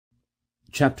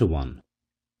Chapter 1.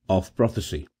 Of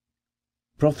Prophecy.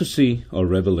 Prophecy or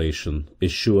revelation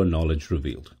is sure knowledge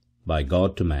revealed by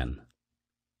God to man.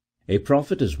 A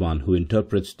prophet is one who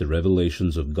interprets the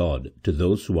revelations of God to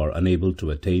those who are unable to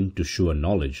attain to sure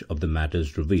knowledge of the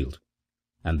matters revealed,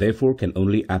 and therefore can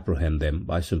only apprehend them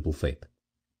by simple faith.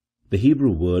 The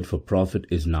Hebrew word for prophet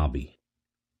is nabi,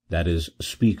 that is,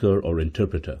 speaker or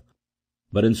interpreter,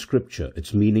 but in Scripture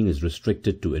its meaning is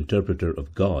restricted to interpreter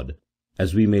of God,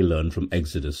 as we may learn from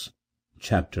Exodus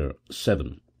chapter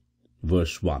 7,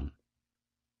 verse 1,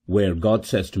 where God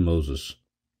says to Moses,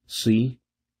 "See,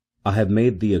 I have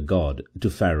made thee a god to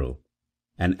Pharaoh,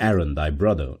 and Aaron thy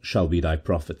brother shall be thy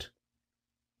prophet,"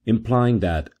 implying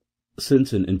that,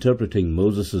 since in interpreting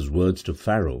Moses' words to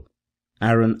Pharaoh,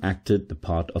 Aaron acted the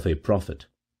part of a prophet,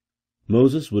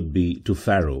 Moses would be to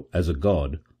Pharaoh as a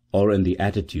god, or in the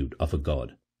attitude of a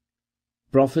god.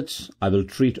 Prophets I will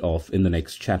treat of in the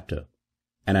next chapter,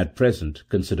 and at present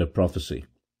consider prophecy.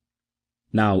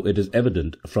 Now it is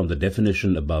evident from the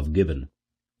definition above given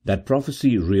that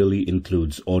prophecy really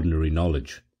includes ordinary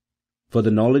knowledge, for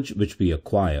the knowledge which we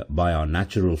acquire by our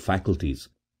natural faculties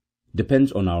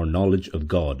depends on our knowledge of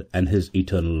God and His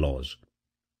eternal laws.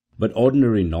 But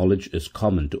ordinary knowledge is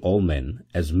common to all men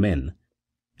as men,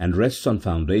 and rests on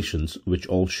foundations which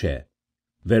all share,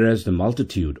 whereas the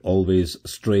multitude always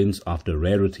strains after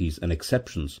rarities and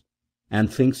exceptions, and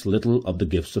thinks little of the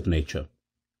gifts of nature.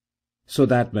 So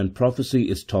that when prophecy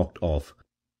is talked of,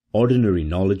 ordinary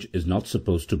knowledge is not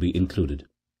supposed to be included.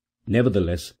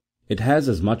 Nevertheless, it has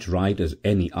as much right as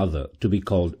any other to be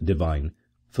called divine,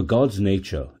 for God's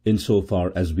nature, in so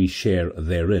far as we share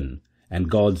therein,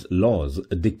 and God's laws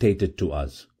dictate it to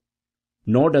us.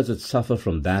 Nor does it suffer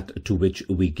from that to which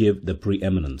we give the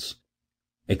preeminence,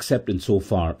 except in so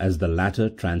far as the latter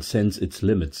transcends its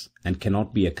limits and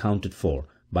cannot be accounted for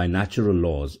by natural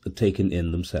laws taken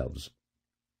in themselves.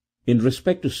 In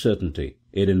respect to certainty,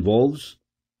 it involves,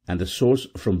 and the source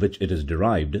from which it is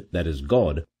derived, that is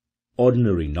God,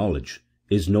 ordinary knowledge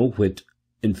is no whit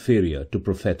inferior to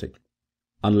prophetic,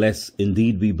 unless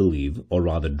indeed we believe, or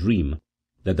rather dream,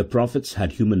 that the prophets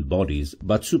had human bodies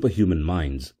but superhuman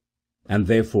minds, and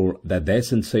therefore that their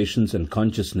sensations and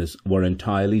consciousness were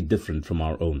entirely different from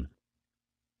our own.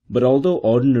 But although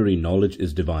ordinary knowledge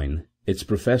is divine, its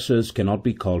professors cannot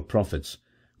be called prophets,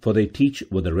 for they teach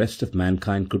what the rest of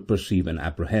mankind could perceive and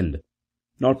apprehend,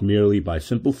 not merely by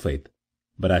simple faith,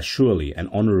 but as surely and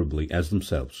honourably as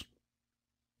themselves.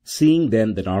 Seeing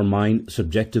then that our mind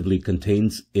subjectively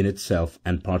contains in itself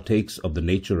and partakes of the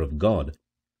nature of God,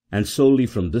 and solely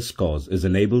from this cause is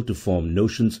enabled to form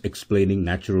notions explaining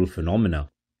natural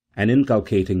phenomena and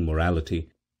inculcating morality,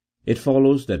 it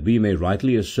follows that we may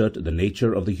rightly assert the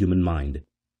nature of the human mind,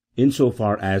 in so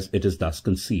far as it is thus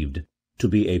conceived, to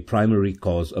be a primary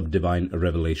cause of divine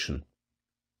revelation.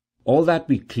 All that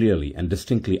we clearly and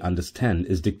distinctly understand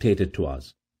is dictated to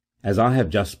us, as I have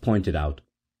just pointed out,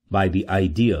 by the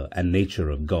idea and nature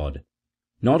of God,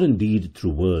 not indeed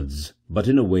through words, but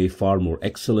in a way far more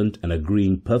excellent and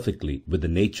agreeing perfectly with the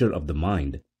nature of the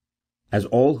mind, as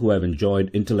all who have enjoyed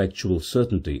intellectual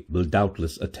certainty will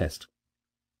doubtless attest.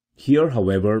 Here,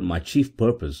 however, my chief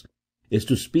purpose is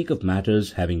to speak of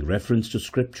matters having reference to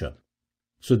Scripture,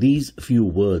 so these few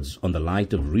words on the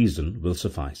light of reason will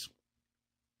suffice.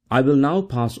 I will now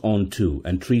pass on to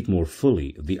and treat more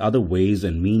fully the other ways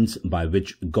and means by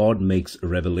which God makes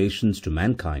revelations to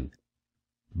mankind,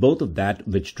 both of that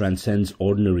which transcends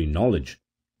ordinary knowledge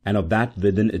and of that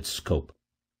within its scope.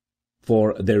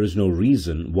 For there is no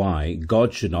reason why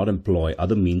God should not employ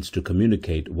other means to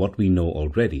communicate what we know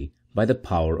already by the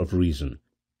power of reason.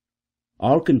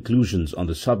 Our conclusions on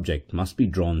the subject must be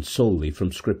drawn solely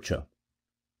from Scripture.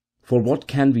 For what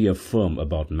can we affirm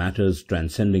about matters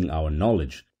transcending our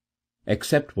knowledge,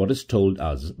 except what is told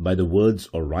us by the words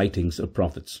or writings of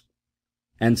prophets?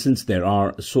 And since there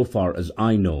are, so far as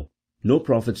I know, no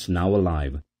prophets now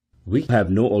alive, we have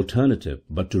no alternative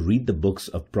but to read the books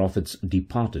of prophets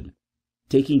departed,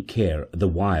 taking care the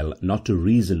while not to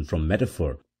reason from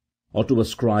metaphor, or to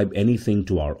ascribe anything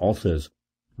to our authors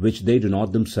which they do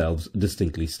not themselves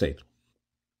distinctly state.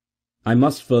 I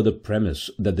must further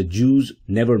premise that the Jews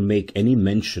never make any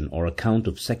mention or account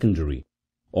of secondary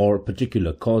or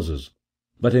particular causes,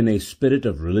 but in a spirit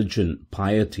of religion,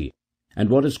 piety, and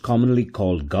what is commonly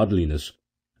called godliness,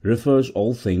 refers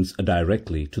all things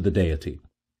directly to the Deity.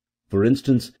 For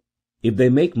instance, if they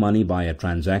make money by a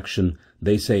transaction,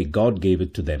 they say God gave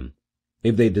it to them.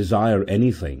 If they desire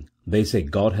anything, they say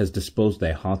God has disposed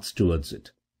their hearts towards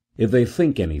it. If they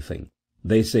think anything,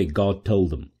 they say God told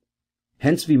them.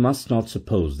 Hence we must not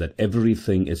suppose that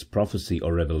everything is prophecy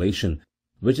or revelation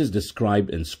which is described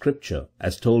in Scripture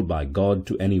as told by God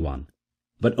to anyone,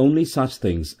 but only such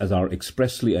things as are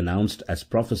expressly announced as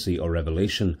prophecy or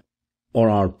revelation, or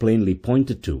are plainly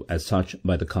pointed to as such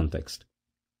by the context.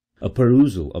 A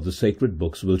perusal of the sacred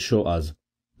books will show us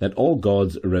that all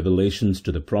God's revelations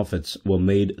to the prophets were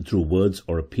made through words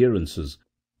or appearances,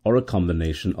 or a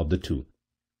combination of the two.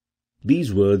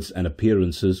 These words and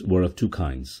appearances were of two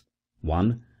kinds: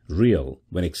 one, real,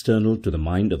 when external to the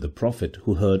mind of the prophet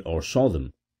who heard or saw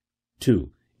them; two,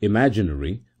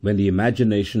 imaginary, when the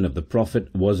imagination of the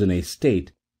prophet was in a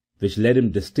state which led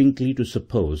him distinctly to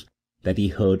suppose that he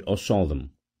heard or saw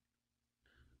them.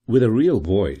 With a real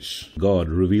voice, God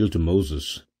revealed to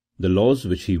Moses the laws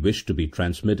which he wished to be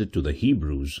transmitted to the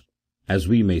Hebrews, as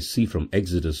we may see from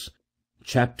Exodus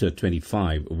chapter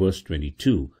 25, verse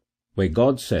 22, where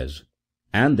God says,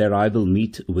 "And there I will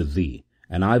meet with thee,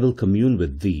 and I will commune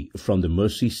with thee from the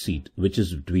mercy seat which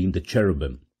is between the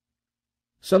cherubim."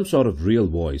 Some sort of real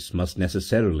voice must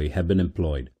necessarily have been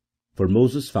employed, for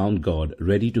Moses found God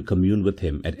ready to commune with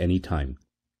him at any time.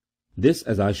 This,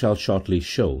 as I shall shortly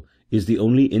show, is the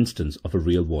only instance of a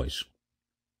real voice.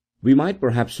 We might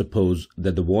perhaps suppose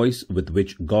that the voice with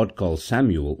which God called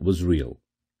Samuel was real,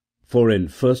 for in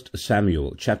 1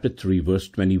 Samuel chapter 3, verse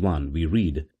 21 we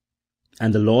read,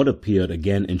 "And the Lord appeared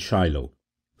again in Shiloh,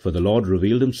 for the Lord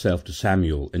revealed himself to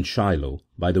Samuel in Shiloh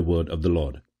by the word of the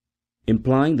Lord,"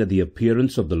 implying that the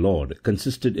appearance of the Lord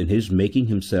consisted in his making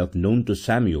himself known to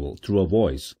Samuel through a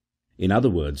voice, in other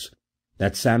words,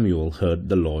 that Samuel heard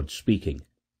the Lord speaking.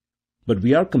 But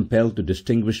we are compelled to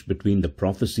distinguish between the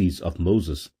prophecies of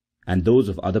Moses and those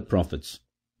of other prophets,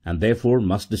 and therefore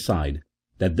must decide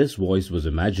that this voice was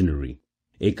imaginary,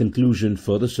 a conclusion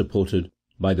further supported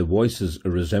by the voice's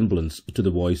resemblance to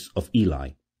the voice of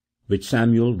Eli, which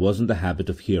Samuel was in the habit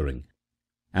of hearing,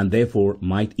 and therefore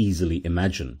might easily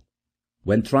imagine.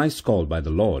 When thrice called by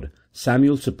the Lord,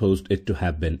 Samuel supposed it to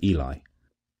have been Eli.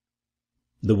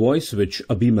 The voice which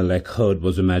Abimelech heard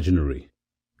was imaginary,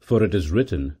 for it is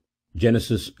written,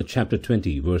 Genesis chapter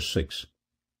 20, verse 6,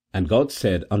 "And God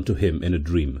said unto him in a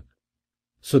dream,"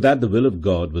 so that the will of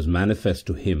God was manifest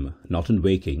to him, not in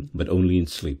waking, but only in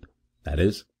sleep, that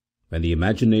is, when the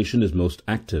imagination is most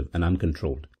active and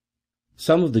uncontrolled.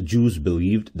 Some of the Jews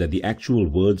believed that the actual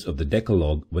words of the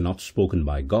Decalogue were not spoken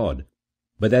by God,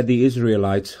 but that the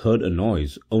Israelites heard a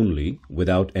noise only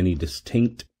without any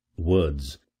distinct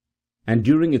words, and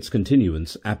during its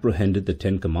continuance apprehended the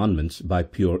 10 Commandments by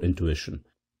pure intuition.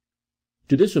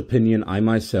 To this opinion I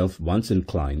myself once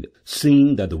inclined,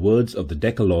 seeing that the words of the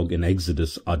Decalogue in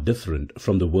Exodus are different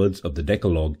from the words of the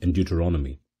Decalogue in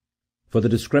Deuteronomy. For the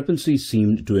discrepancy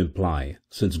seemed to imply,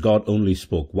 since God only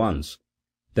spoke once,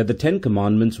 that the 10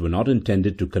 Commandments were not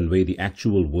intended to convey the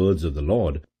actual words of the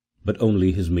Lord, but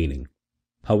only his meaning.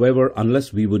 However,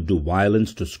 unless we would do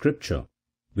violence to Scripture,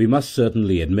 we must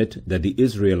certainly admit that the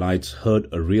Israelites heard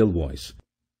a real voice,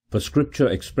 for Scripture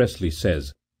expressly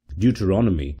says,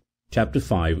 Deuteronomy chapter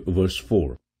 5, verse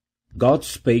 4, "God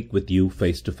spake with you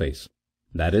face to face,"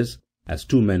 that is, as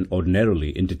two men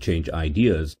ordinarily interchange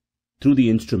ideas through the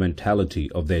instrumentality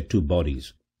of their two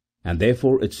bodies, and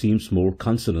therefore it seems more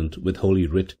consonant with Holy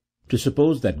Writ to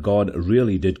suppose that God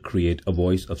really did create a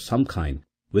voice of some kind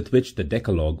with which the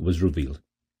Decalogue was revealed.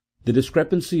 The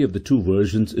discrepancy of the two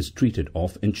versions is treated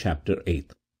of in chapter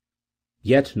 8.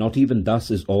 Yet not even thus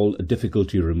is all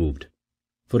difficulty removed,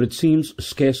 for it seems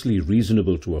scarcely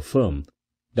reasonable to affirm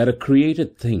that a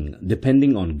created thing,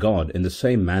 depending on God in the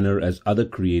same manner as other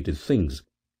created things,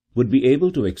 would be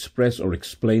able to express or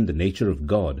explain the nature of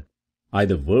God,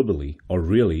 either verbally or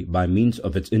really by means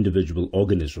of its individual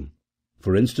organism,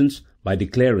 for instance, by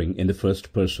declaring in the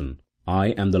first person, "I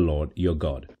am the Lord your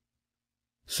God."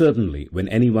 Certainly, when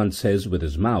anyone says with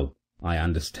his mouth, "I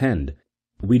understand,"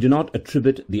 we do not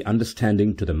attribute the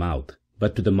understanding to the mouth,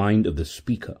 but to the mind of the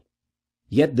speaker.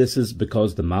 Yet this is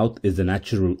because the mouth is the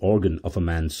natural organ of a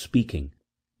man's speaking,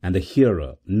 and the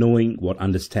hearer, knowing what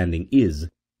understanding is,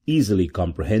 easily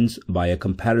comprehends by a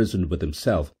comparison with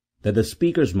himself that the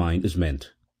speaker's mind is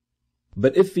meant.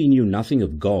 But if we knew nothing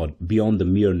of God beyond the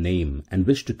mere name and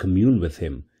wished to commune with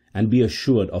him and be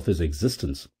assured of his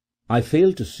existence, I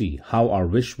fail to see how our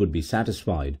wish would be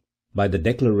satisfied by the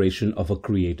declaration of a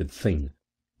created thing,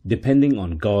 depending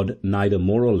on God neither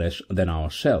more or less than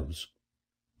ourselves.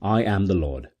 "I am the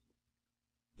Lord."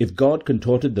 If God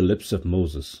contorted the lips of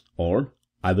Moses, or,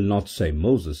 I will not say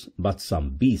Moses, but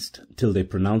some beast, till they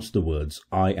pronounced the words,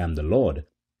 "I am the Lord,"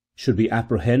 should we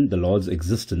apprehend the Lord's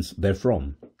existence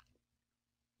therefrom?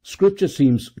 Scripture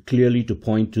seems clearly to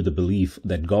point to the belief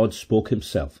that God spoke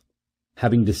himself,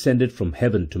 having descended from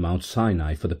heaven to Mount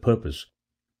Sinai for the purpose,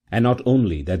 and not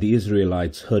only that the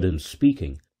Israelites heard him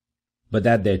speaking, but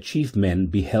that their chief men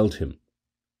beheld him.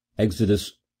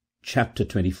 Exodus chapter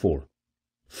 24.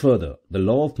 Further, the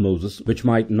law of Moses, which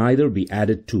might neither be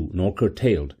added to nor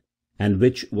curtailed, and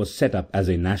which was set up as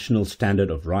a national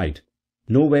standard of right,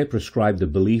 nowhere prescribed the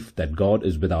belief that God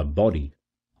is without body,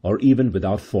 or even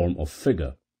without form or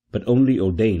figure, but only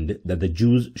ordained that the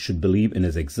Jews should believe in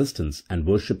his existence and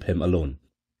worship him alone.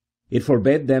 It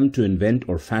forbade them to invent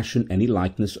or fashion any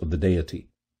likeness of the deity.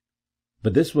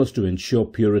 But this was to ensure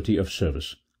purity of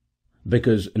service,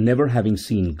 because, never having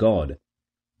seen God,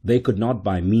 they could not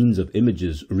by means of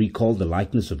images recall the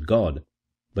likeness of God,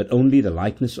 but only the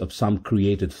likeness of some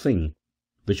created thing,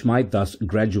 which might thus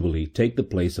gradually take the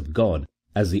place of God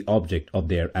as the object of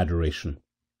their adoration.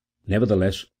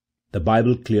 Nevertheless, the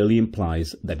Bible clearly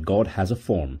implies that God has a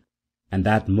form, and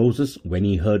that Moses, when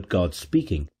he heard God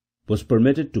speaking, was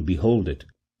permitted to behold it,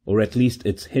 or at least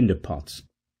its hinder parts.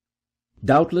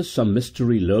 Doubtless some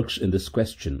mystery lurks in this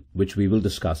question, which we will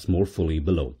discuss more fully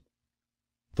below.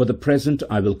 For the present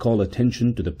I will call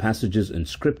attention to the passages in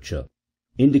Scripture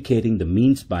indicating the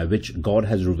means by which God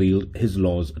has revealed his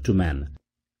laws to man.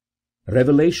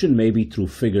 Revelation may be through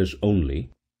figures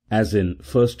only, as in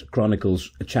 1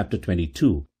 Chronicles chapter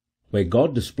 22, where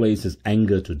God displays his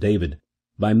anger to David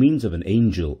by means of an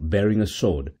angel bearing a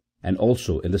sword, and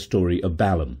also in the story of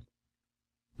Balaam.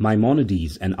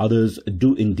 Maimonides and others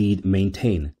do indeed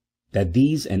maintain that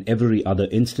these and every other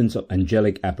instance of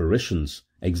angelic apparitions,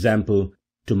 example,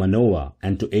 to Manoah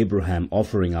and to Abraham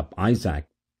offering up Isaac,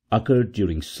 occurred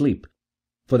during sleep,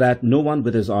 for that no one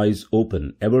with his eyes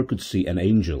open ever could see an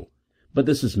angel, but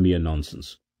this is mere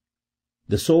nonsense.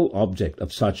 The sole object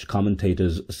of such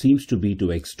commentators seems to be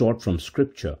to extort from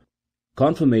Scripture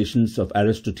confirmations of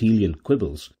Aristotelian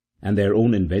quibbles and their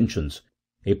own inventions,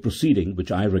 a proceeding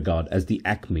which I regard as the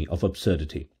acme of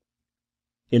absurdity.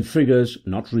 In figures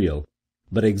not real,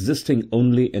 but existing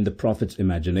only in the prophet's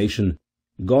imagination,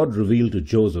 God revealed to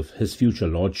Joseph his future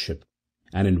lordship,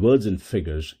 and in words and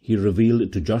figures he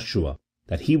revealed to Joshua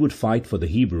that he would fight for the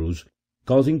Hebrews,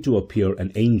 causing to appear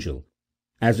an angel,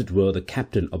 as it were the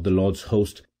captain of the Lord's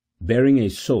host, bearing a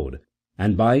sword,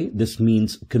 and by this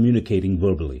means communicating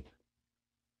verbally.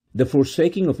 The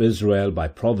forsaking of Israel by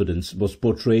providence was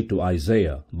portrayed to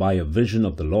Isaiah by a vision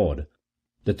of the Lord,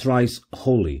 the thrice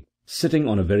holy, sitting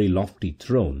on a very lofty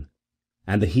throne,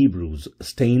 and the Hebrews,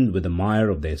 stained with the mire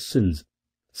of their sins,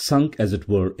 sunk as it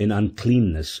were in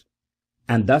uncleanness,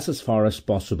 and thus as far as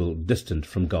possible distant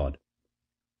from God.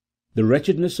 The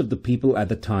wretchedness of the people at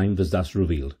the time was thus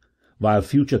revealed, while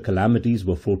future calamities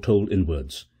were foretold in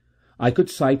words. I could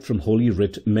cite from Holy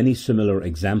Writ many similar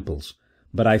examples,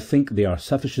 but I think they are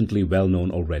sufficiently well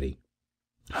known already.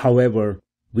 However,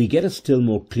 we get a still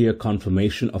more clear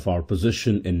confirmation of our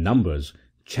position in Numbers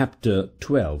chapter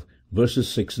 12, verses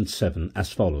 6 and 7,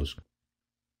 as follows: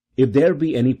 If there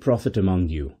be any prophet among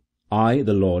you, I,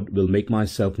 the Lord, will make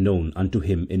myself known unto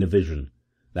him in a vision,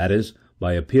 that is,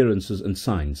 by appearances and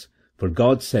signs, for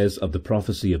God says of the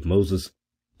prophecy of Moses,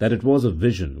 that it was a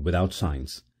vision without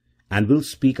signs, and will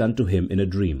speak unto him in a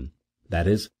dream, that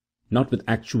is, not with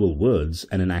actual words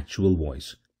and an actual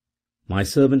voice. My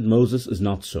servant Moses is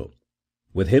not so.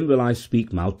 With him will I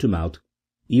speak mouth to mouth,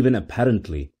 even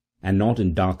apparently, and not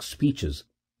in dark speeches,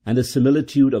 and the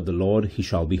similitude of the Lord he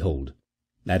shall behold.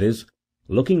 That is,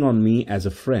 looking on me as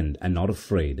a friend and not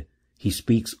afraid, he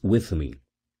speaks with me.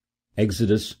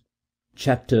 Exodus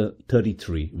chapter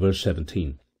 33, verse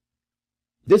 17.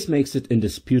 This makes it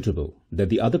indisputable that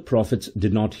the other prophets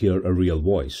did not hear a real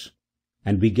voice,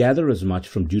 and we gather as much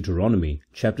from Deuteronomy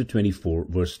chapter 24,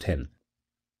 verse 10.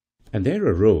 And there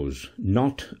arose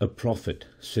not a prophet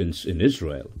since in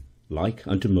Israel like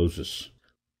unto Moses,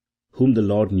 whom the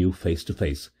Lord knew face to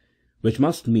face, which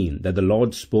must mean that the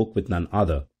Lord spoke with none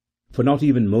other, for not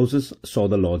even Moses saw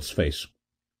the Lord's face.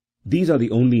 These are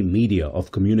the only media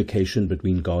of communication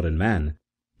between God and man,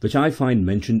 which I find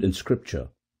mentioned in Scripture,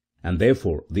 and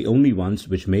therefore the only ones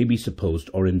which may be supposed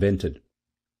or invented.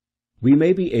 We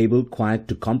may be able quite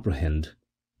to comprehend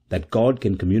that God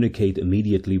can communicate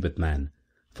immediately with man,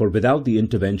 for without the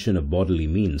intervention of bodily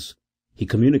means, he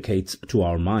communicates to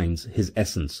our minds his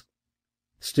essence.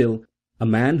 Still, a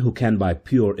man who can by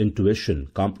pure intuition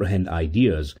comprehend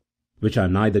ideas which are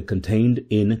neither contained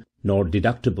in nor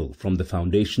deducible from the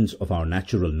foundations of our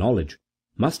natural knowledge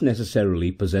must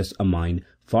necessarily possess a mind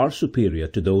far superior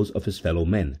to those of his fellow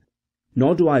men,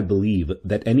 nor do I believe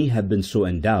that any have been so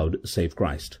endowed save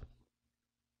Christ.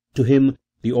 To him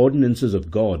the ordinances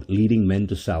of God leading men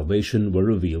to salvation were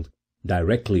revealed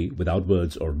directly without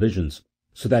words or visions,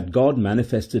 so that God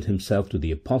manifested himself to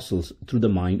the apostles through the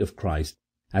mind of Christ,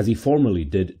 as he formerly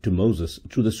did to Moses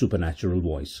through the supernatural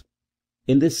voice.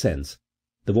 In this sense,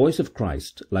 the voice of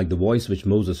Christ, like the voice which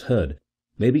Moses heard,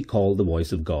 may be called the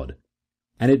voice of God.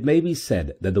 And it may be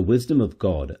said that the wisdom of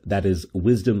God, that is,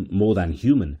 wisdom more than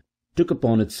human, took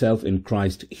upon itself in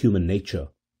Christ human nature,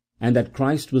 and that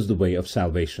Christ was the way of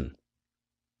salvation.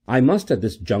 I must at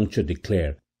this juncture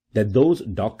declare that those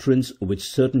doctrines which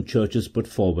certain churches put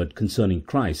forward concerning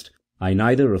Christ I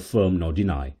neither affirm nor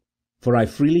deny, for I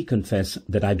freely confess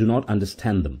that I do not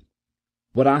understand them.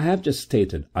 What I have just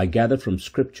stated I gather from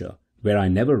Scripture, where I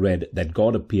never read that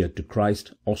God appeared to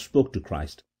Christ or spoke to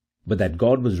Christ, but that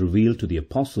God was revealed to the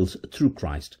apostles through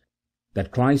Christ,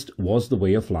 that Christ was the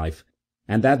way of life,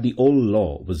 and that the old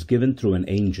law was given through an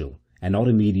angel, and not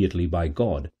immediately by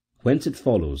God, whence it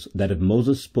follows that if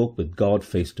Moses spoke with God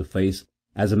face to face,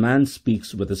 as a man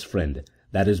speaks with his friend,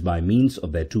 that is, by means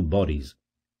of their two bodies,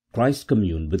 Christ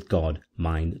communed with God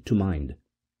mind to mind.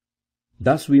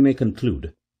 Thus we may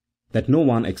conclude that no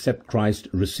one except Christ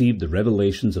received the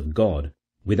revelations of God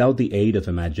without the aid of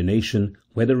imagination,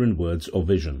 whether in words or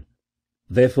vision.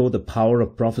 Therefore the power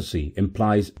of prophecy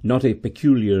implies not a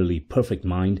peculiarly perfect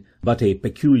mind, but a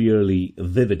peculiarly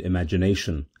vivid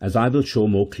imagination, as I will show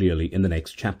more clearly in the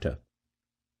next chapter.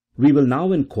 We will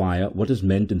now inquire what is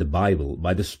meant in the Bible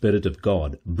by the Spirit of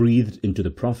God breathed into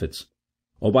the prophets,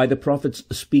 or by the prophets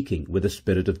speaking with the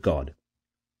Spirit of God.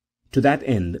 To that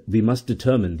end we must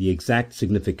determine the exact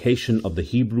signification of the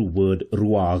Hebrew word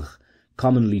ruach,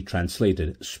 commonly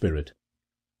translated spirit.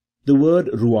 The word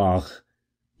ruach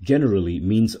generally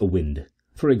means a wind,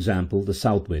 for example the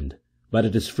south wind, but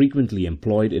it is frequently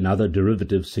employed in other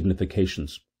derivative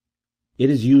significations. It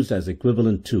is used as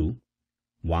equivalent to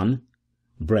 1.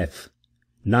 Breath,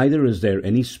 neither is there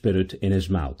any spirit in his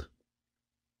mouth.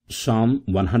 Psalm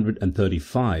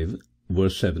 135,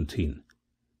 verse 17.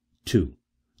 2.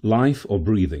 Life or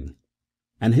breathing,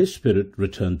 and his spirit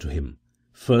returned to him.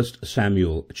 1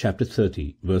 Samuel chapter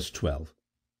 30, verse 12.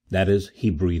 That is, he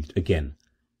breathed again.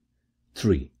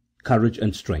 3. Courage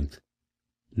and strength.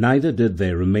 Neither did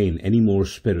there remain any more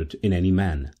spirit in any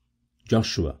man.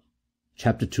 Joshua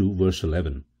chapter 2, verse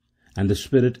 11. And the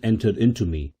Spirit entered into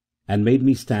me, and made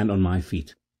me stand on my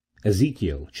feet.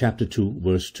 Ezekiel chapter 2,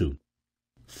 verse 2.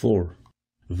 4.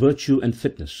 Virtue and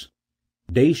fitness.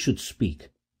 Days should speak,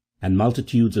 and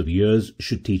multitudes of years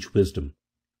should teach wisdom.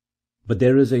 But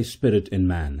there is a spirit in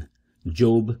man.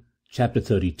 Job chapter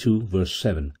 32, verse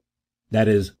 7. That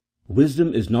is,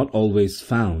 wisdom is not always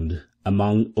found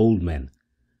among old men,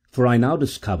 for I now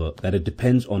discover that it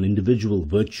depends on individual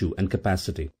virtue and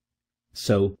capacity.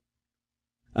 So,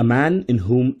 a man in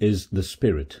whom is the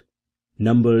Spirit.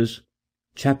 Numbers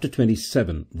chapter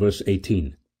 27, verse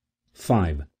 18.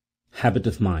 5. Habit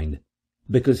of mind,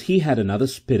 because he had another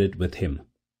spirit with him.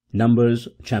 Numbers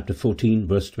chapter 14,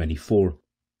 verse 24.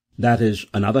 That is,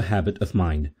 another habit of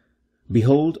mind.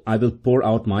 Behold, I will pour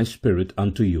out my spirit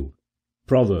unto you.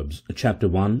 Proverbs chapter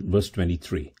 1, verse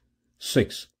 23.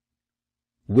 6.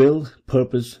 Will,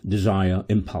 purpose, desire,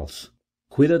 impulse.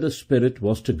 Whither the Spirit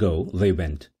was to go, they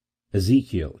went.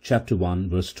 Ezekiel chapter 1,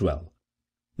 verse 12.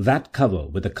 That cover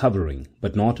with a covering,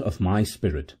 but not of my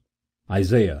spirit.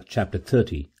 Isaiah chapter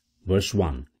 30, verse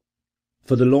 1.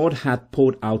 For the Lord hath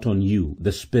poured out on you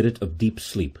the spirit of deep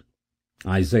sleep.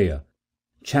 Isaiah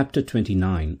chapter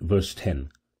 29, verse 10.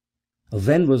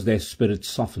 Then was their spirit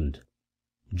softened.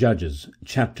 Judges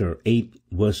chapter 8,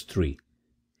 verse 3.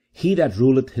 He that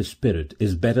ruleth his spirit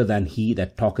is better than he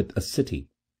that talketh a city.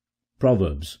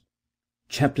 Proverbs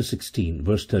chapter 16,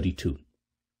 verse 32.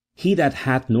 He that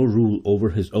hath no rule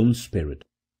over his own spirit.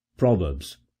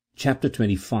 Proverbs chapter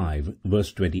 25,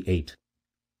 verse 28.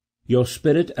 Your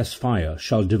spirit as fire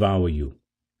shall devour you.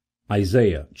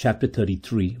 Isaiah chapter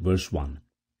 33, verse 1.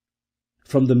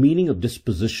 From the meaning of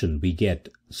disposition we get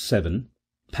 7.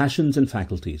 Passions and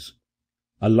faculties.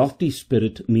 A lofty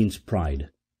spirit means pride,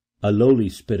 a lowly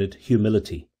spirit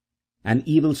humility, an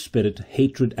evil spirit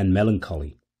hatred and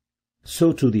melancholy.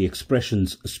 So too the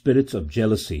expressions spirits of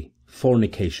jealousy,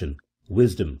 fornication,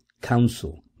 wisdom,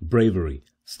 counsel, bravery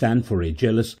stand for a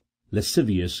jealous,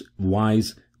 lascivious,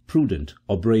 wise, prudent,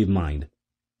 or brave mind.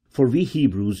 For we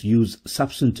Hebrews use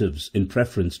substantives in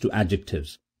preference to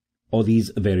adjectives, or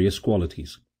these various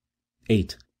qualities.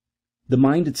 8. The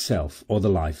mind itself, or the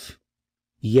life.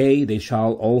 Yea, they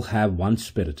shall all have one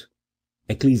spirit.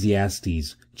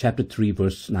 Ecclesiastes chapter 3,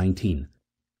 verse 19.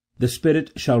 The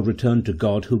spirit shall return to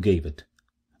God who gave it.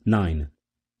 9.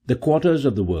 The quarters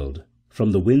of the world,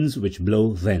 from the winds which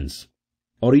blow thence,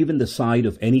 or even the side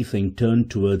of anything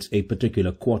turned towards a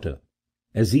particular quarter.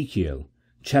 Ezekiel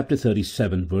chapter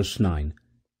 37, verse 9.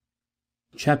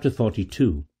 Chapter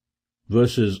 42.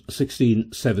 verses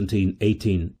 16, 17,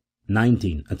 18,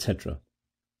 19, etc.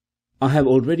 I have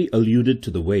already alluded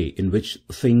to the way in which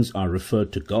things are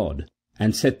referred to God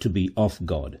and said to be of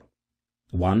God.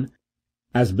 1.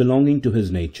 As belonging to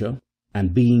his nature,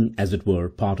 and being, as it were,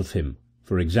 part of him,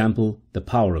 for example, the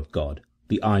power of God,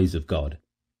 the eyes of God.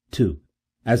 2.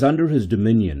 As under his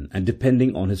dominion and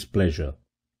depending on his pleasure.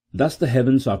 Thus the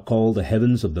heavens are called the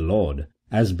heavens of the Lord,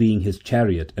 as being his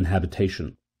chariot and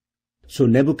habitation. So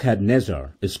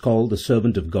Nebuchadnezzar is called the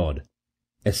servant of God,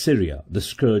 Assyria the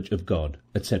scourge of God,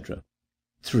 etc.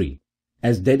 3.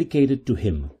 As dedicated to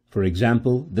him, for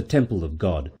example, the temple of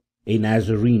God, a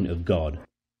Nazarene of God,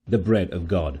 the bread of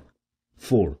God.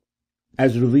 4.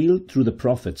 As revealed through the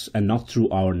prophets and not through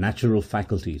our natural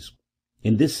faculties.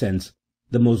 In this sense,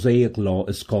 the Mosaic law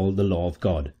is called the law of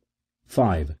God.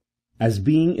 5. As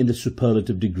being in the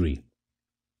superlative degree.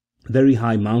 Very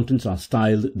high mountains are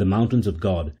styled the mountains of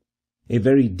God, a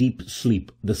very deep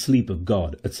sleep the sleep of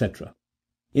God, etc.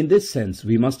 In this sense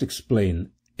we must explain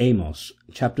Amos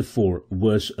chapter 4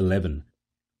 verse 11.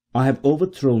 I have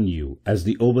overthrown you as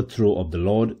the overthrow of the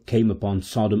Lord came upon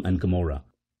Sodom and Gomorrah,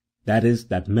 that is,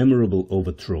 that memorable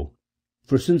overthrow.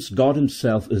 For since God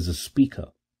himself is the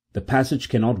speaker, the passage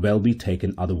cannot well be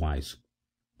taken otherwise.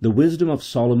 The wisdom of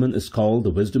Solomon is called the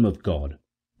wisdom of God,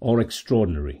 or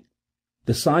extraordinary.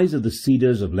 The size of the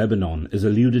cedars of Lebanon is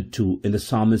alluded to in the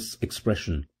psalmist's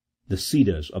expression, the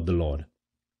cedars of the Lord.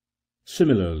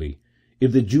 Similarly,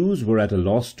 if the Jews were at a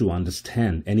loss to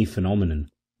understand any phenomenon,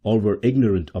 or were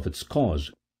ignorant of its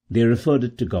cause, they referred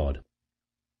it to God.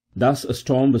 Thus a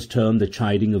storm was termed the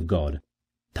chiding of God,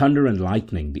 thunder and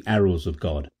lightning the arrows of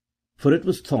God, for it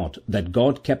was thought that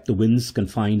God kept the winds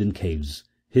confined in caves,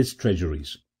 his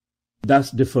treasuries, thus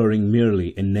differing merely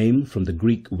in name from the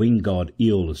Greek winged god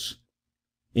Aeolus.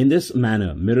 In this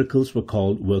manner miracles were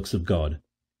called works of God,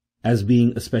 as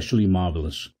being especially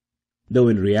marvellous, though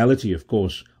in reality, of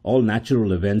course, all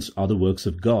natural events are the works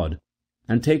of God,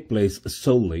 and take place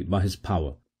solely by his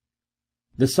power.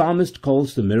 The psalmist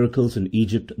calls the miracles in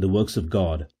Egypt the works of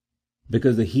God,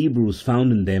 because the Hebrews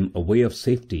found in them a way of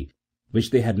safety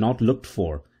which they had not looked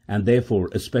for, and therefore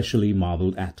especially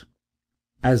marvelled at.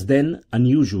 As then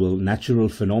unusual natural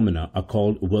phenomena are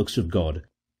called works of God,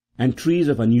 and trees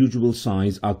of unusual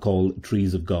size are called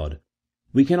trees of God,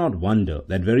 we cannot wonder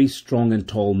that very strong and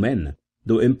tall men,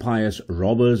 though impious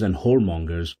robbers and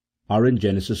whoremongers, are in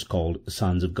Genesis called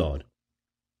sons of God.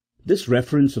 This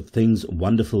reference of things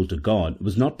wonderful to God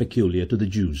was not peculiar to the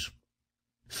Jews.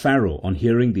 Pharaoh, on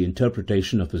hearing the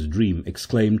interpretation of his dream,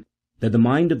 exclaimed that the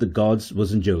mind of the gods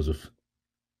was in Joseph.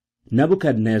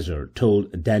 Nebuchadnezzar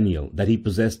told Daniel that he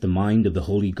possessed the mind of the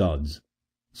holy gods.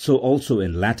 So also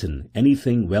in Latin,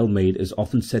 anything well made is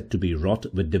often said to be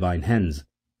wrought with divine hands,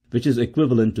 which is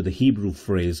equivalent to the Hebrew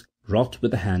phrase wrought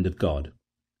with the hand of God.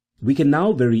 We can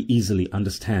now very easily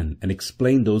understand and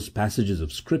explain those passages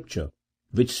of Scripture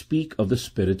which speak of the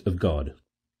Spirit of God.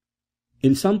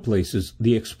 In some places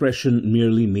the expression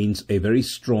merely means a very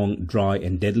strong, dry,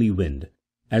 and deadly wind,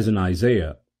 as in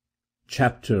Isaiah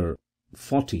chapter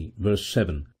 40 verse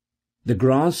 7, "The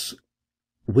grass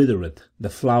withereth, the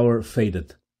flower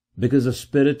fadeth, because the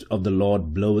Spirit of the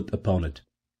Lord bloweth upon it."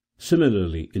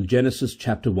 Similarly in Genesis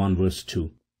chapter 1 verse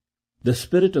 2, "The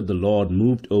Spirit of the Lord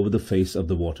moved over the face of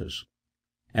the waters."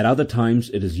 At other times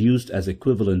it is used as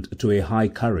equivalent to a high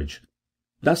courage.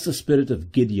 Thus the spirit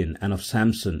of Gideon and of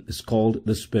Samson is called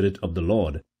the Spirit of the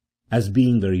Lord, as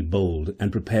being very bold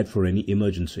and prepared for any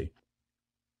emergency.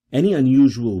 Any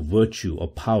unusual virtue or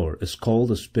power is called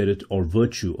the Spirit or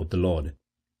virtue of the Lord.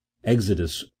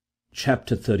 Exodus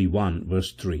chapter 31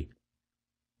 verse 3,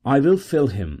 "I will fill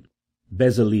him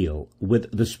Bezaleel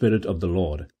with the Spirit of the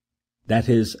Lord," that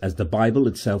is, as the Bible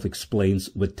itself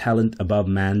explains, with talent above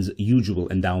man's usual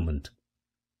endowment.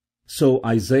 So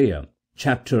Isaiah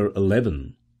chapter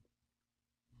 11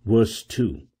 verse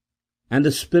 2, "And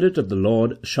the Spirit of the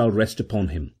Lord shall rest upon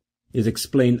him," is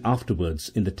explained afterwards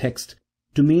in the text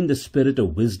to mean the spirit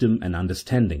of wisdom and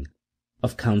understanding,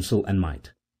 of counsel and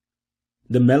might.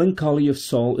 The melancholy of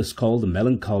Saul is called the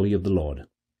melancholy of the Lord,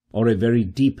 or a very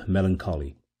deep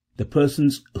melancholy. The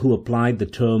persons who applied the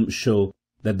term show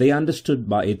that they understood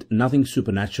by it nothing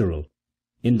supernatural,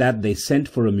 in that they sent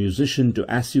for a musician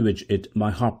to assuage it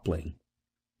by harp playing.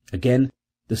 Again,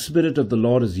 the Spirit of the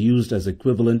Lord is used as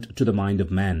equivalent to the mind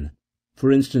of man. For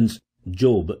instance,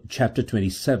 Job chapter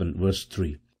 27 verse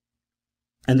 3,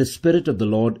 "And the Spirit of the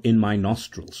Lord in my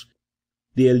nostrils,"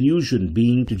 the allusion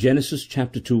being to Genesis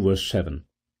chapter 2 verse 7,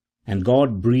 "And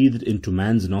God breathed into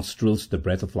man's nostrils the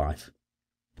breath of life."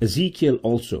 Ezekiel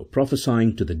also,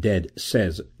 prophesying to the dead,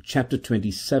 says, chapter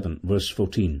 27 verse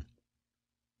 14,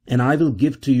 And I will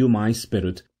give to you my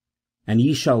Spirit, and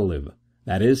ye shall live,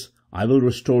 that is, I will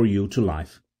restore you to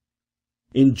life.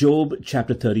 In Job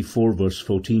chapter 34 verse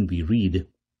 14 we read,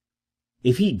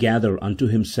 If he gather unto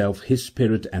himself his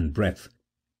spirit and breath.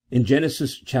 In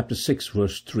Genesis chapter 6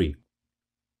 verse 3,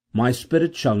 My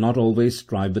spirit shall not always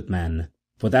strive with man,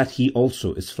 for that he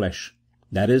also is flesh.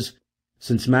 That is,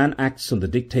 since man acts on the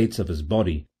dictates of his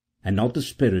body, and not the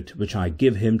Spirit which I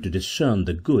give him to discern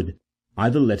the good, I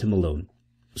will let him alone.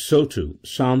 So too,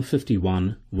 Psalm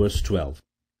 51 verse 12,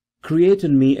 Create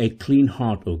in me a clean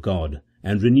heart, O God,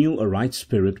 and renew a right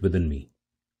spirit within me.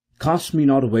 Cast me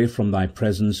not away from thy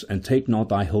presence, and take not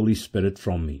thy Holy Spirit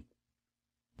from me.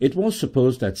 It was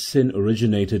supposed that sin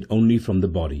originated only from the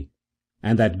body,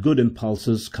 and that good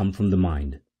impulses come from the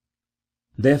mind.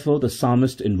 Therefore the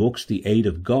psalmist invokes the aid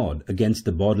of God against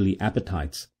the bodily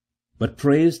appetites, but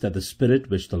prays that the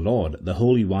spirit which the Lord, the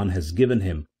Holy One, has given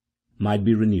him might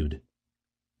be renewed.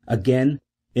 Again,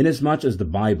 inasmuch as the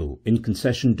Bible, in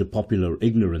concession to popular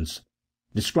ignorance,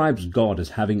 describes God as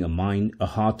having a mind, a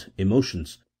heart,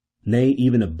 emotions, nay,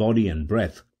 even a body and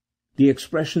breath, the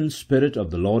expression Spirit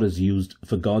of the Lord is used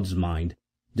for God's mind,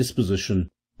 disposition,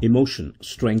 emotion,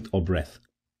 strength, or breath.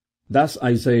 Thus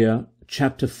Isaiah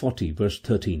chapter 40 verse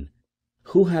 13,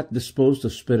 Who hath disposed the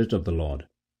Spirit of the Lord?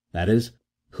 That is,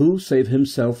 who save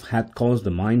himself hath caused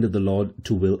the mind of the Lord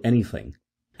to will anything?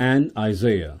 And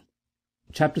Isaiah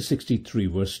chapter 63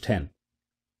 verse 10,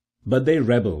 But they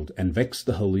rebelled and vexed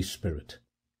the Holy Spirit.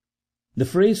 The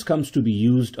phrase comes to be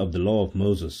used of the law of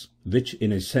Moses, which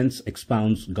in a sense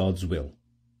expounds God's will.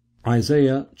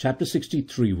 Isaiah chapter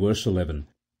 63 verse 11,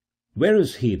 Where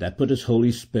is he that put his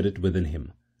Holy Spirit within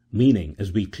him? Meaning,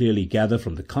 as we clearly gather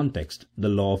from the context, the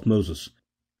law of Moses.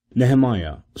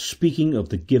 Nehemiah, speaking of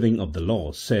the giving of the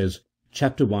law, says,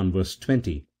 chapter 1 verse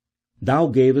 20, Thou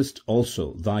gavest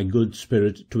also thy good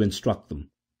Spirit to instruct them.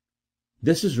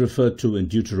 This is referred to in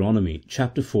Deuteronomy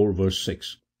chapter 4 verse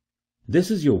 6.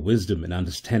 This is your wisdom and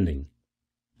understanding.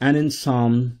 And in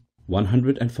Psalm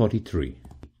 143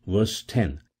 verse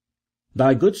 10,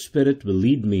 Thy good Spirit will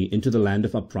lead me into the land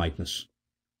of uprightness.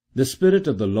 The Spirit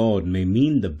of the Lord may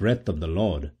mean the breath of the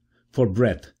Lord, for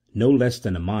breath, no less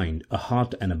than a mind, a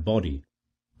heart, and a body,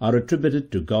 are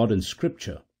attributed to God in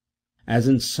Scripture, as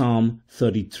in Psalm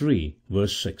 33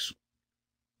 verse 6.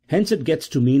 Hence it gets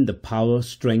to mean the power,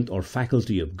 strength, or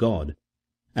faculty of God,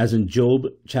 as in Job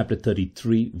chapter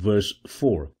 33 verse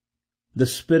 4, The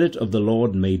Spirit of the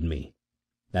Lord made me,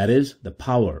 that is, the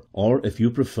power, or if you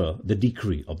prefer, the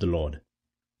decree of the Lord.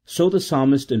 So the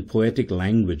psalmist in poetic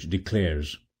language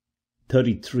declares,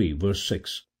 33 verse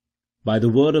 6, By the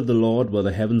word of the Lord were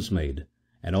the heavens made,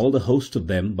 and all the host of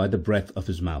them by the breath of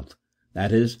his mouth,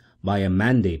 that is, by a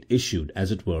mandate issued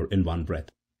as it were in one breath.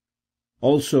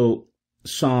 Also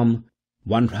Psalm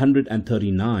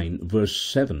 139 verse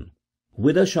 7,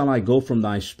 Whither shall I go from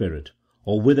thy Spirit,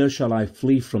 or whither shall I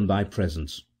flee from thy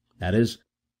presence? That is,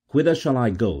 whither shall I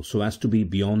go so as to be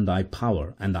beyond thy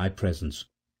power and thy presence?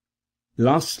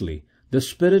 Lastly, the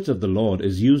Spirit of the Lord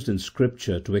is used in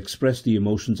Scripture to express the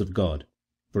emotions of God.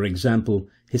 For example,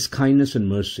 his kindness and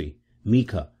mercy,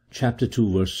 Micah chapter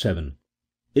 2 verse 7.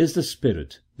 Is the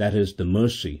Spirit, that is, the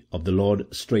mercy, of the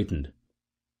Lord straitened?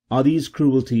 Are these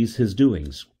cruelties his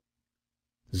doings?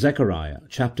 Zechariah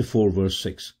chapter 4 verse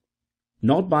 6.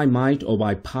 Not by might or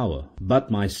by power,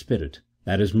 but my Spirit,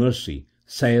 that is mercy,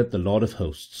 saith the Lord of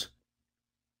hosts.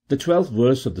 The 12th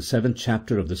verse of the 7th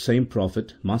chapter of the same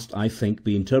prophet must, I think,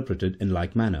 be interpreted in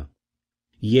like manner.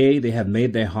 Yea, they have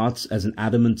made their hearts as an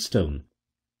adamant stone,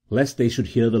 lest they should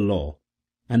hear the law,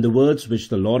 and the words which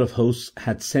the Lord of hosts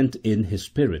hath sent in his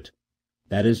Spirit,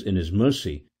 that is, in his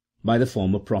mercy, by the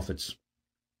former prophets.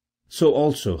 So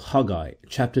also Haggai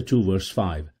chapter 2 verse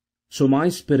 5, So my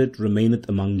Spirit remaineth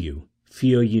among you,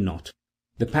 fear ye not.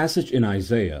 The passage in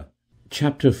Isaiah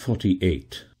chapter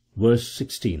 48 verse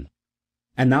 16,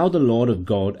 And now the Lord of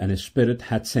God and his Spirit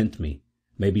hath sent me,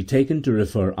 may be taken to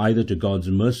refer either to God's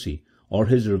mercy or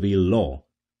his revealed law.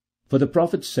 For the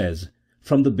prophet says,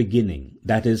 From the beginning,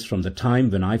 that is, from the time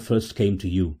when I first came to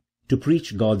you, to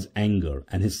preach God's anger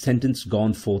and his sentence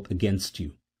gone forth against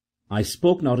you, I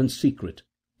spoke not in secret.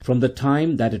 From the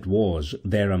time that it was,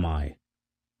 there am I.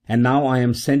 And now I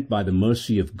am sent by the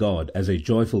mercy of God as a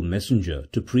joyful messenger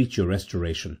to preach your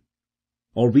restoration.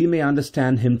 Or we may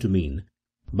understand him to mean,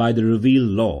 by the revealed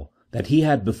law, that he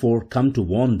had before come to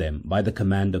warn them by the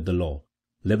command of the law.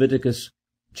 Leviticus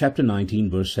chapter 19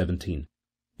 verse 17.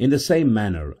 In the same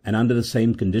manner and under the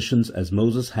same conditions as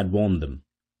Moses had warned them.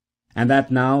 And that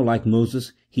now, like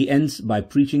Moses, he ends by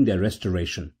preaching their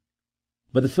restoration.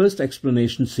 But the first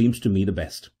explanation seems to me the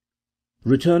best.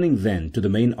 Returning then to the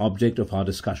main object of our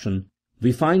discussion,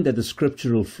 we find that the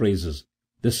scriptural phrases,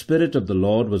 "The Spirit of the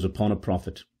Lord was upon a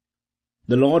prophet,"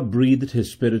 "The Lord breathed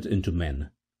his Spirit into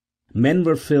men," "Men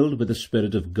were filled with the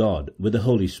Spirit of God, with the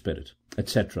Holy Spirit,"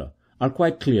 etc., are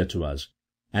quite clear to us,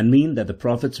 and mean that the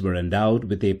prophets were endowed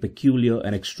with a peculiar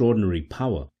and extraordinary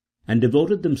power, and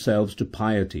devoted themselves to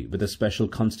piety with a special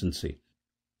constancy;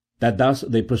 that thus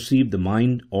they perceived the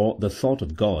mind or the thought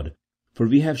of God, for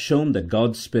we have shown that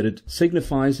God's Spirit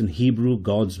signifies in Hebrew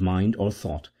God's mind or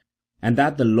thought, and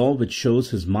that the law which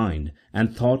shows His mind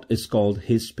and thought is called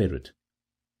His Spirit.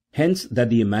 Hence that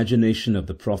the imagination of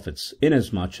the prophets,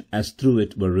 inasmuch as through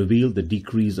it were revealed the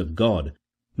decrees of God,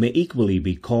 may equally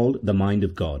be called the mind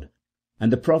of God,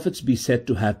 and the prophets be said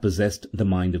to have possessed the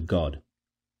mind of God.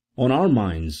 On our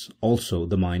minds also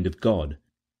the mind of God,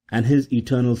 and His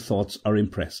eternal thoughts are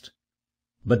impressed.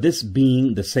 But this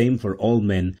being the same for all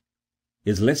men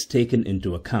is less taken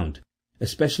into account,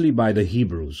 especially by the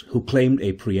Hebrews, who claimed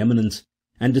a preeminence,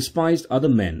 and despised other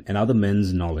men and other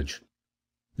men's knowledge.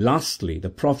 Lastly, the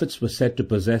prophets were said to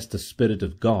possess the Spirit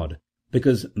of God,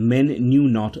 because men knew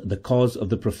not the cause of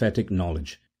the prophetic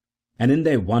knowledge, and in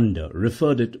their wonder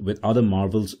referred it with other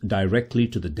marvels directly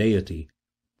to the Deity,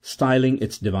 styling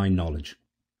its divine knowledge.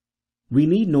 We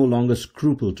need no longer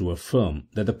scruple to affirm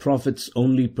that the prophets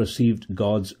only perceived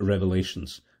God's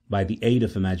revelations by the aid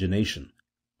of imagination,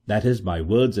 that is, by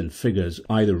words and figures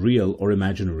either real or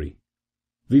imaginary.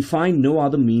 We find no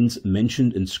other means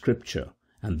mentioned in Scripture,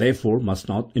 and therefore must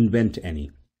not invent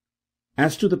any.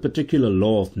 As to the particular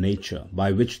law of nature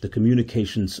by which the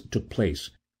communications took place,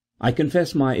 I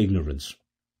confess my ignorance.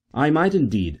 I might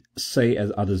indeed say,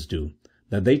 as others do,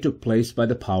 that they took place by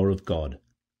the power of God,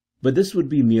 but this would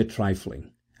be mere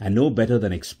trifling, and no better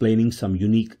than explaining some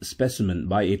unique specimen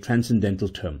by a transcendental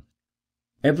term.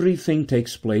 Everything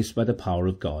takes place by the power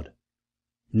of God.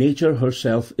 Nature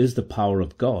herself is the power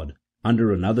of God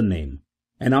under another name,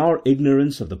 and our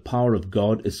ignorance of the power of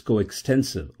God is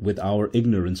coextensive with our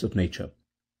ignorance of nature.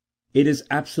 It is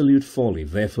absolute folly,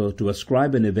 therefore, to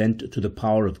ascribe an event to the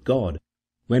power of God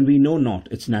when we know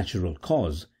not its natural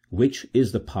cause, which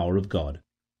is the power of God.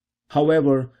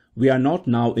 However, we are not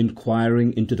now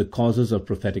inquiring into the causes of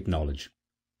prophetic knowledge.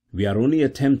 We are only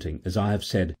attempting, as I have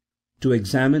said, to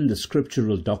examine the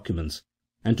scriptural documents,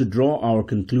 and to draw our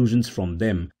conclusions from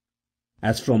them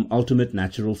as from ultimate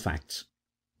natural facts.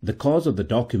 The cause of the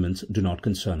documents do not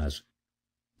concern us.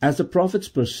 As the prophets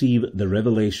perceived the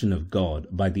revelation of God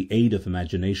by the aid of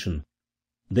imagination,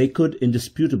 they could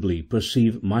indisputably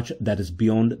perceive much that is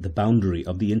beyond the boundary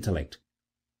of the intellect,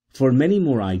 for many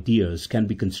more ideas can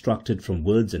be constructed from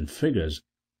words and figures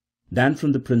than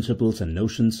from the principles and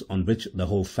notions on which the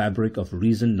whole fabric of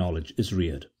reasoned knowledge is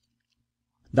reared.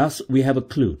 Thus we have a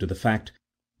clue to the fact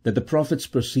that the prophets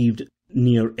perceived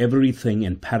near everything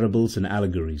in parables and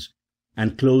allegories,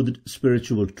 and clothed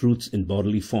spiritual truths in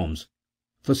bodily forms,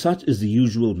 for such is the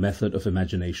usual method of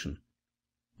imagination.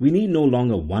 We need no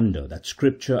longer wonder that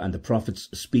Scripture and the prophets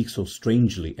speak so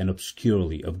strangely and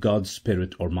obscurely of God's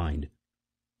Spirit or mind.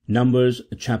 Numbers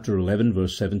chapter 11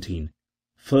 verse 17,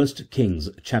 1 Kings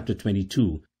chapter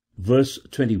 22 verse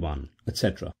 21,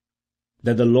 etc.,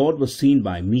 that the Lord was seen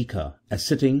by Micah as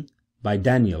sitting, by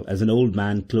Daniel as an old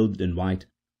man clothed in white,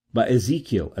 by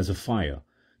Ezekiel as a fire,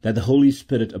 that the Holy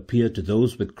Spirit appeared to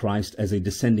those with Christ as a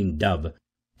descending dove,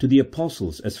 to the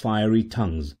apostles as fiery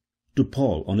tongues, to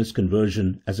Paul on his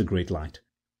conversion as a great light.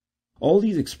 All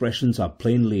these expressions are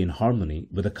plainly in harmony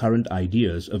with the current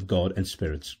ideas of God and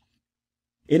spirits.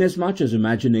 Inasmuch as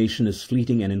imagination is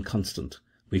fleeting and inconstant,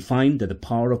 we find that the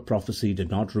power of prophecy did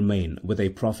not remain with a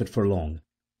prophet for long,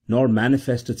 nor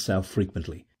manifest itself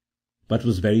frequently, but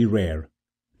was very rare,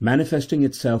 manifesting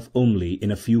itself only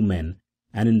in a few men,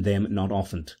 and in them not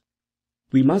often.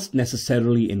 We must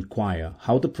necessarily inquire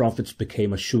how the prophets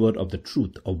became assured of the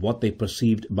truth of what they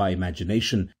perceived by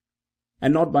imagination,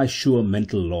 and not by sure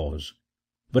mental laws.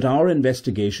 But our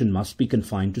investigation must be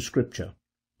confined to Scripture,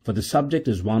 for the subject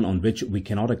is one on which we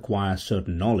cannot acquire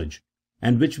certain knowledge,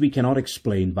 and which we cannot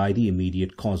explain by the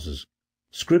immediate causes.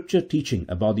 Scripture teaching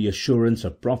about the assurance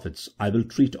of prophets I will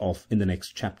treat of in the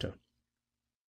next chapter.